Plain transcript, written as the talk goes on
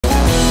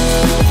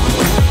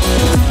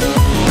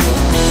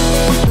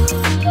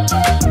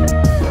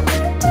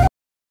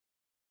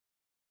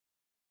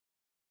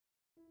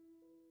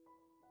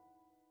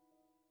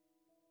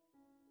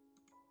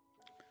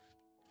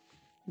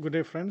Good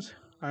day, friends.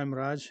 I'm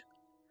Raj.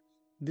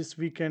 This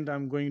weekend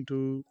I'm going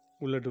to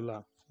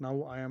Ulladulla.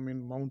 Now I am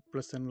in Mount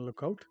Pleasant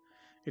Lookout.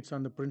 It's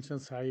on the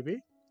Princess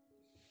Highway.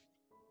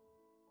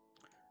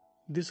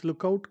 This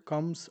lookout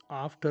comes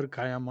after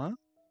Kayama,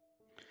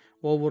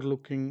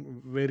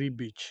 overlooking Very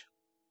Beach.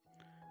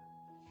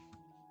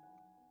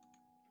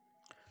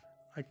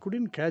 I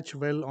couldn't catch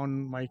well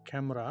on my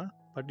camera,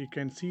 but you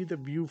can see the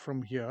view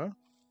from here.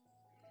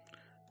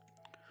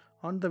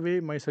 On the way,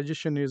 my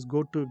suggestion is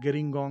go to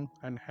Gerringong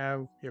and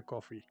have a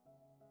coffee.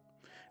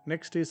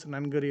 Next is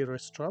Nungarry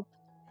restaurant.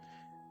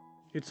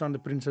 It's on the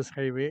Princess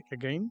Highway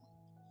again.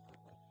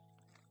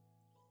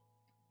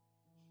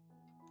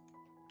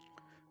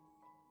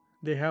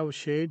 They have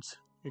shades.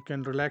 You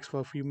can relax for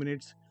a few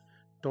minutes.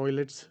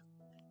 Toilets.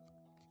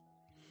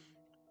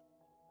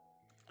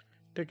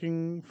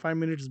 Taking 5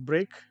 minutes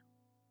break.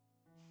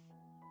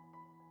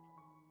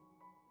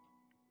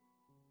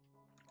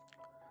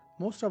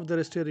 Most of the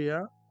rest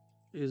area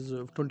is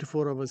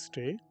 24 hours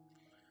stay.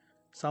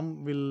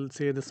 Some will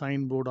say the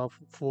signboard of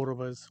 4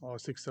 hours or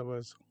 6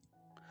 hours,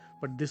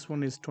 but this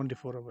one is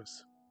 24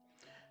 hours.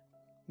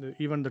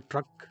 Even the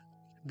truck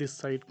this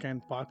side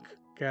can park,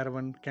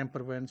 caravan,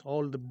 camper vans,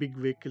 all the big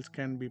vehicles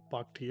can be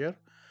parked here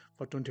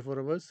for 24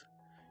 hours.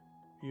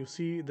 You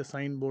see the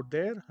signboard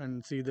there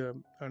and see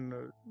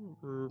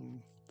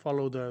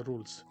follow the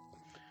rules.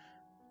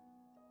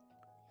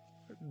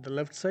 The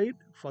left side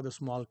for the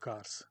small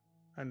cars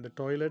and the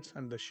toilets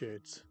and the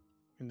shades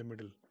in the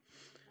middle.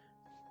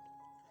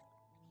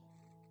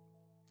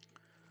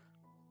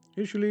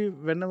 Usually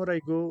whenever I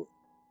go,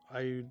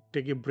 I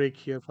take a break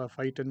here for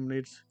 5-10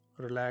 minutes,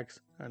 relax,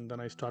 and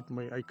then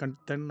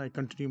I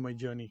continue my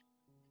journey.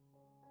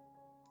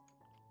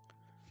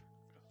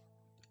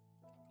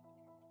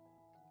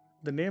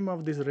 The name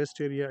of this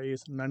rest area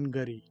is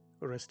Nungarry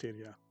rest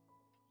area.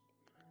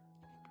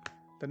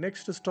 The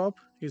next stop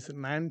is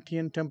Nan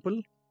Tien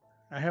temple.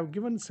 I have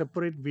given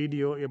separate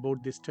video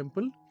about this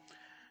temple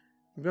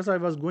because I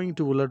was going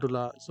to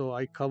Ulladulla, so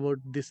I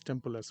covered this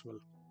temple as well.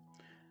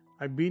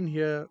 I've been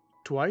here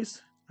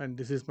twice and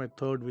this is my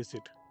third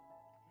visit.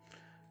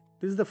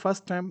 This is the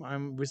first time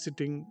I'm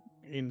visiting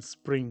in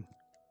spring.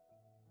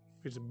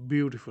 It's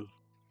beautiful.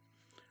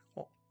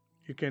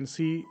 You can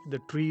see the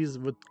trees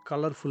with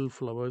colorful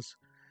flowers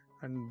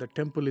and the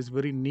temple is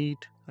very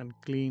neat and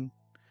clean.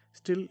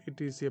 Still,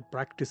 it is a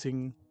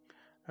practicing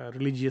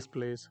religious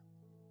place.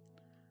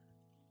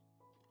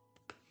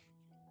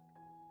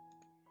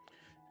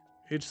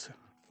 It's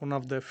one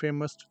of the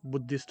famous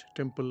Buddhist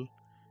temple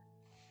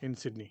in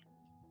Sydney.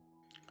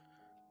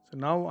 So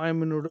now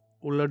I'm in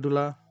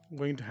Ulladulla,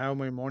 going to have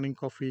my morning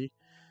coffee,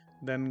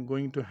 then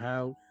going to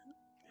have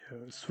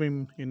a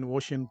swim in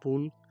ocean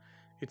pool.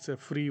 It's a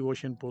free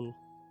ocean pool.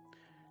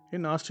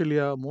 In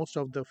Australia, most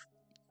of the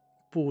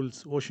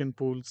pools, ocean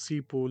pools,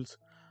 sea pools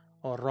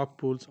or rock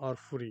pools are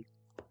free.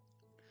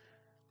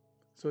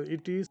 So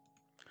it is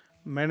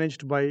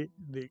managed by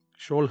the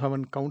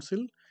Shoalhaven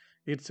Council.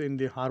 It's in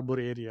the harbour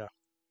area.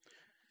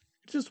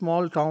 It's a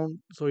small town,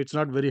 so it's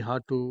not very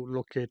hard to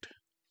locate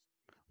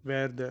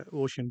where the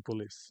ocean pool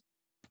is.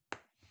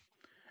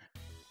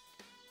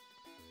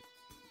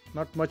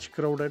 Not much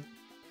crowded.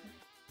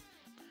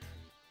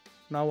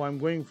 Now I'm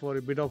going for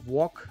a bit of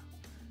walk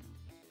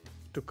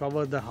to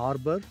cover the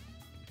harbour.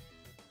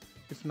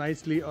 It's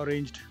nicely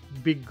arranged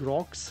big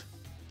rocks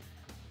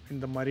in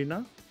the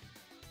marina.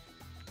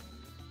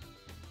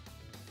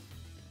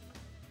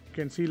 You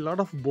can see a lot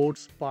of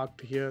boats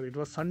parked here. It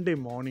was Sunday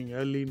morning,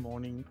 early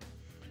morning.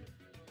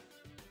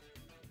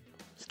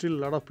 Still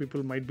a lot of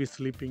people might be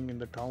sleeping in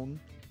the town.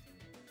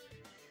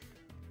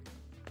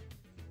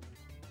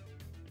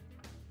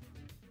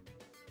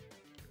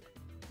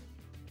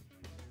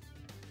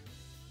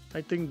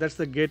 I think that's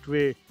the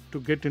gateway to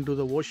get into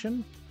the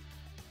ocean.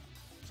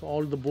 So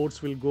all the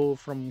boats will go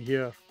from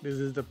here. This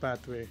is the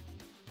pathway.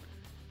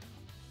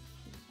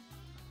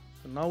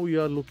 So now we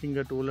are looking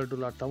at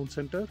Ulladulla town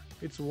center.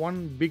 It's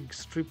one big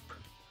strip,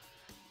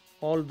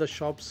 all the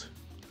shops,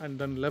 and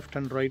then left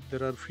and right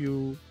there are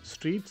few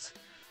streets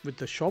with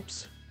the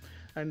shops,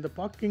 and the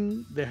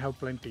parking they have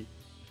plenty.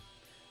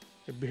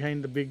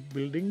 Behind the big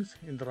buildings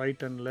in the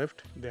right and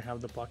left they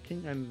have the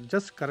parking, and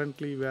just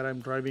currently where I'm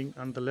driving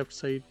on the left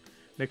side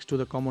next to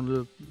the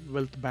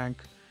Commonwealth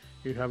Bank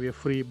you have a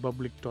free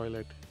public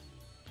toilet.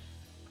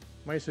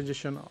 My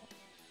suggestion,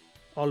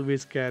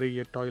 always carry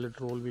a toilet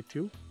roll with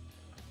you.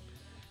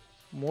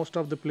 Most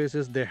of the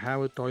places they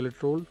have a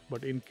toilet roll,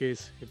 but in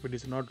case if it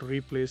is not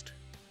replaced,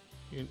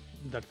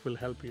 that will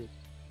help you.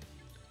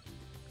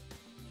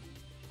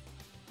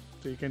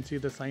 So you can see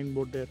the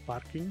signboard there,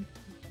 parking.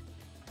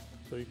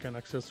 So you can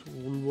access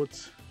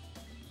Woolworths,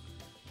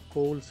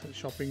 Coles,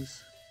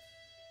 shoppings,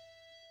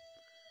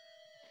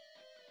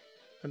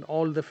 and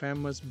all the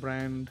famous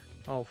brand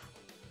of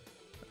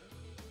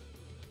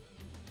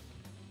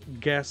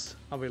gas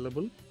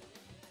available.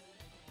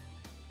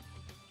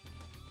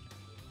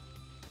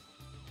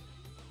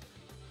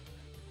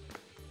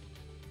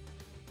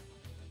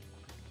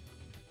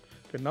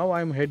 Okay, now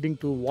I am heading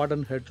to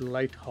Warden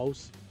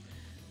Lighthouse.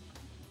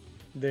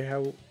 They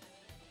have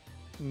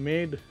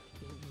made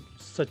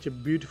such a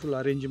beautiful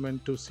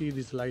arrangement to see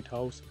this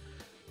lighthouse.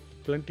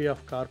 Plenty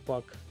of car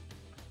park.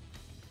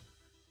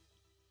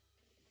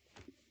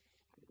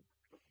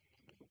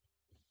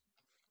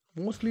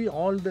 Mostly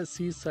all the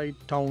seaside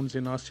towns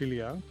in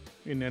Australia,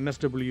 in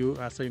NSW,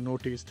 as I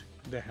noticed,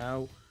 they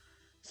have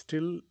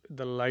still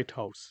the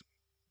lighthouse.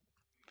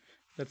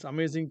 That's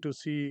amazing to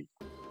see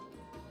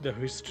the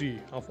history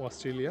of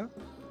Australia.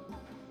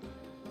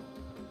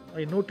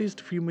 I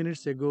noticed few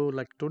minutes ago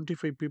like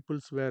 25 people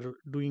were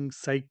doing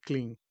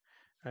cycling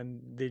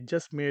and they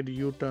just made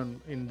U-turn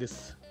in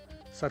this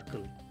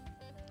circle.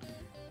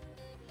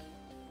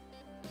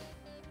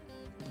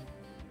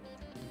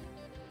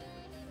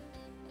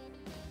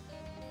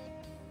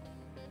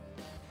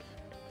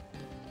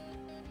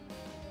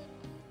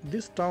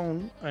 This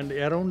town and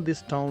around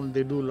this town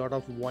they do a lot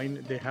of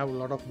wine, they have a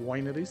lot of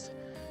wineries,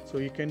 so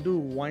you can do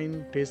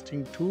wine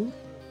tasting tour,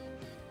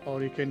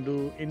 or you can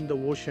do in the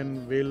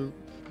ocean whale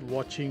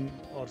watching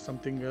or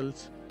something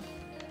else.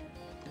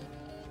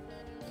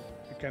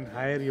 You can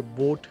hire a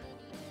boat,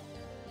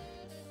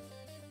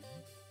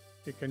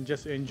 you can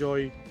just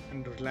enjoy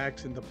and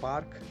relax in the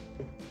park.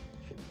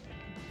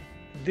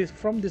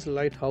 From this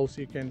lighthouse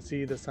you can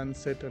see the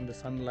sunset and the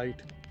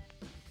sunlight,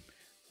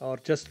 or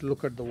just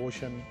look at the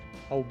ocean,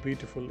 how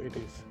beautiful it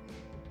is.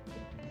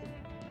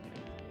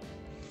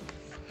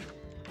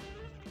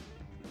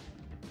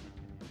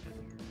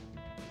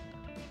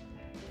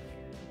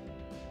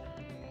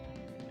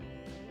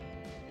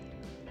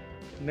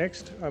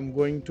 Next I'm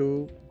going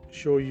to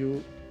show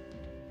you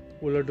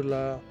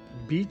Ulladulla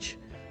beach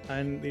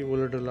and the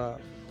Ulladulla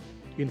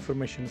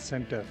information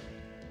center.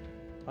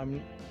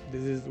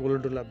 This is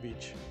Ulladulla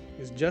beach.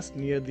 It's just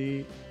near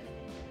the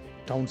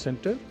town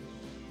center.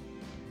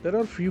 There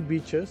are few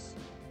beaches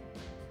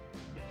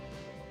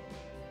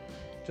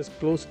just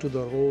close to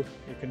the road.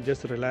 You can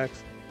just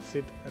relax,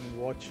 sit and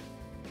watch.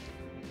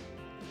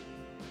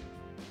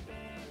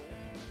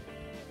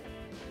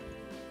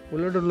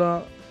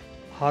 Ulladulla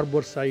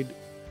harbor side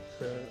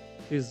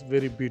is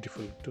very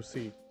beautiful to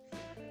see.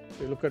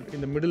 So you look at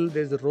in the middle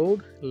there is the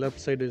road, left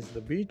side is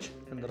the beach,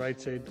 and the right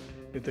side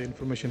is the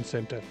information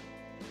center.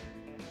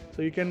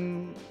 So you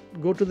can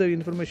go to the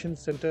information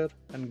center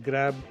and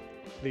grab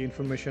the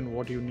information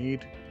what you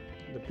need.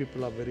 The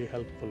people are very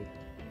helpful.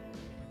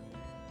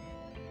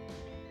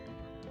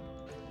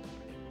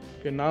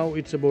 Okay, now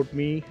it's about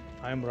me.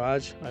 I am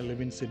Raj. I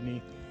live in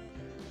Sydney.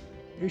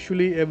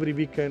 Usually every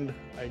weekend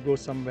I go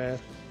somewhere.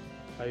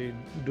 I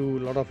do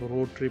a lot of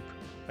road trip.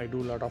 I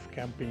do a lot of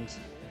campings,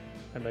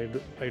 and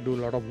I do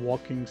a lot of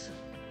walkings,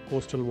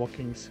 coastal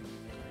walkings,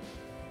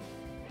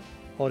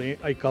 or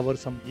I cover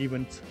some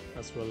events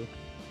as well,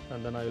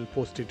 and then I will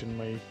post it in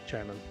my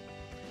channel.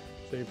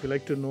 So if you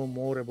like to know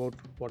more about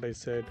what I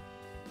said,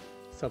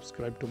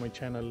 subscribe to my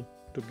channel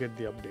to get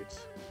the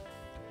updates.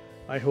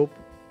 I hope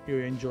you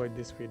enjoyed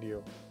this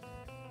video.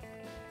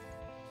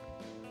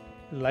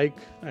 Like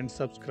and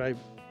subscribe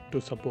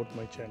to support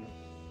my channel.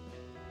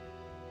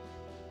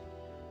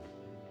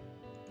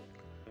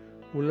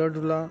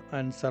 Ulladulla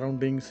and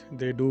surroundings,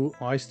 they do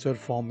oyster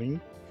farming.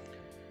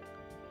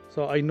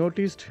 So I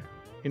noticed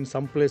in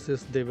some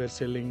places they were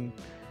selling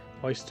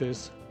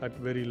oysters at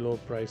very low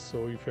price.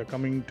 So if you're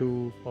coming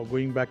to or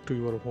going back to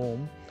your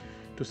home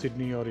to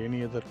Sydney or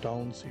any other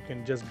towns, you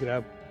can just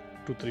grab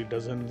 2-3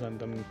 dozens and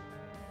then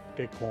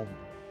take home.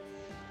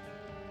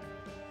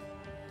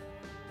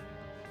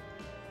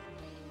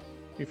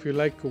 If you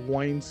like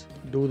wines,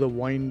 do the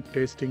wine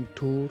tasting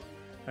tour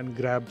and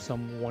grab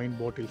some wine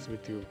bottles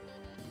with you.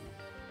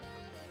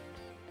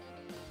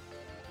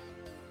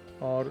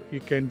 Or you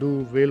can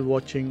do whale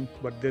watching,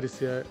 but there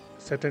is a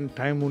certain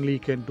time only you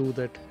can do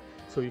that,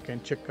 so you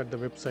can check at the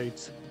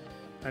websites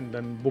and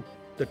then book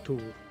the tour.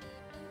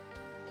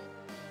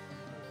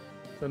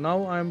 So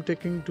now I am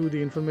taking to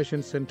the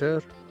information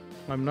center.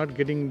 I'm not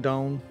getting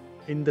down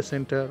in the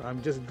center,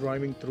 I'm just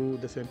driving through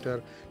the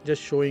center,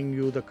 just showing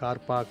you the car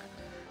park.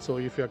 So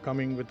if you are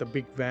coming with a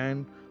big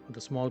van or the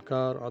small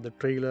car or the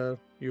trailer,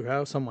 you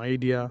have some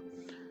idea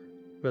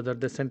whether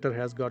the center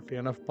has got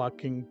enough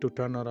parking to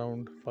turn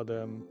around for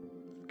the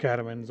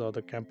caravans or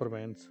the camper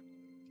vans.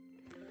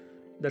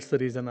 That's the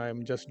reason I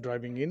am just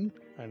driving in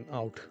and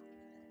out.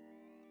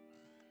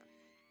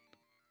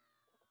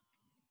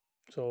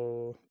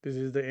 So this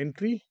is the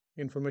entry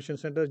information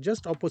center,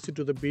 just opposite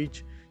to the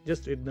beach,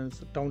 just in the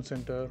town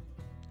center.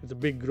 It's a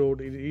big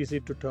road, it's easy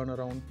to turn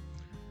around.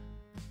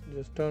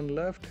 Just turn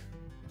left.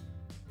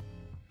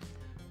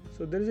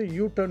 So there is a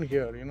U-turn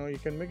here, you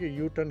can make a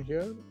U-turn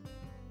here.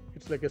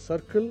 It's like a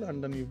circle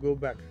and then you go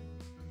back.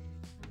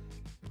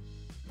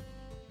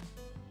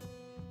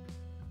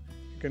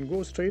 You can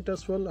go straight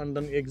as well and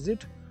then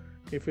exit.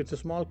 If it's a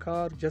small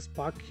car, just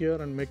park here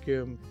and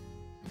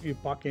you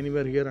park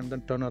anywhere here and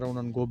then turn around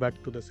and go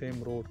back to the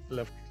same road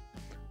left.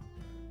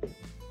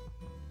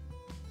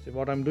 See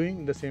what I'm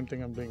doing? The same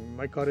thing I'm doing.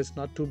 My car is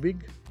not too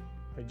big.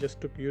 I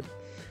just took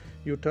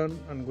U-turn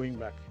and going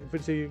back. If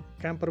it's a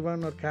camper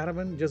van or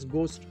caravan, just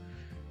go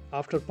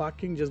after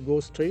parking, just go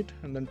straight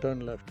and then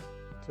turn left.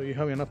 So you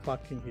have enough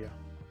parking here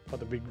for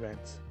the big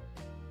vans.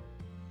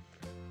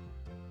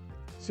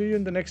 See you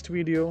in the next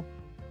video.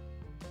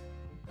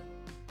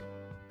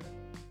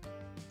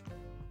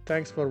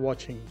 Thanks for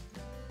watching.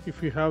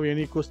 If you have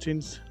any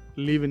questions,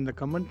 leave in the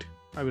comment.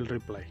 I will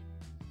reply.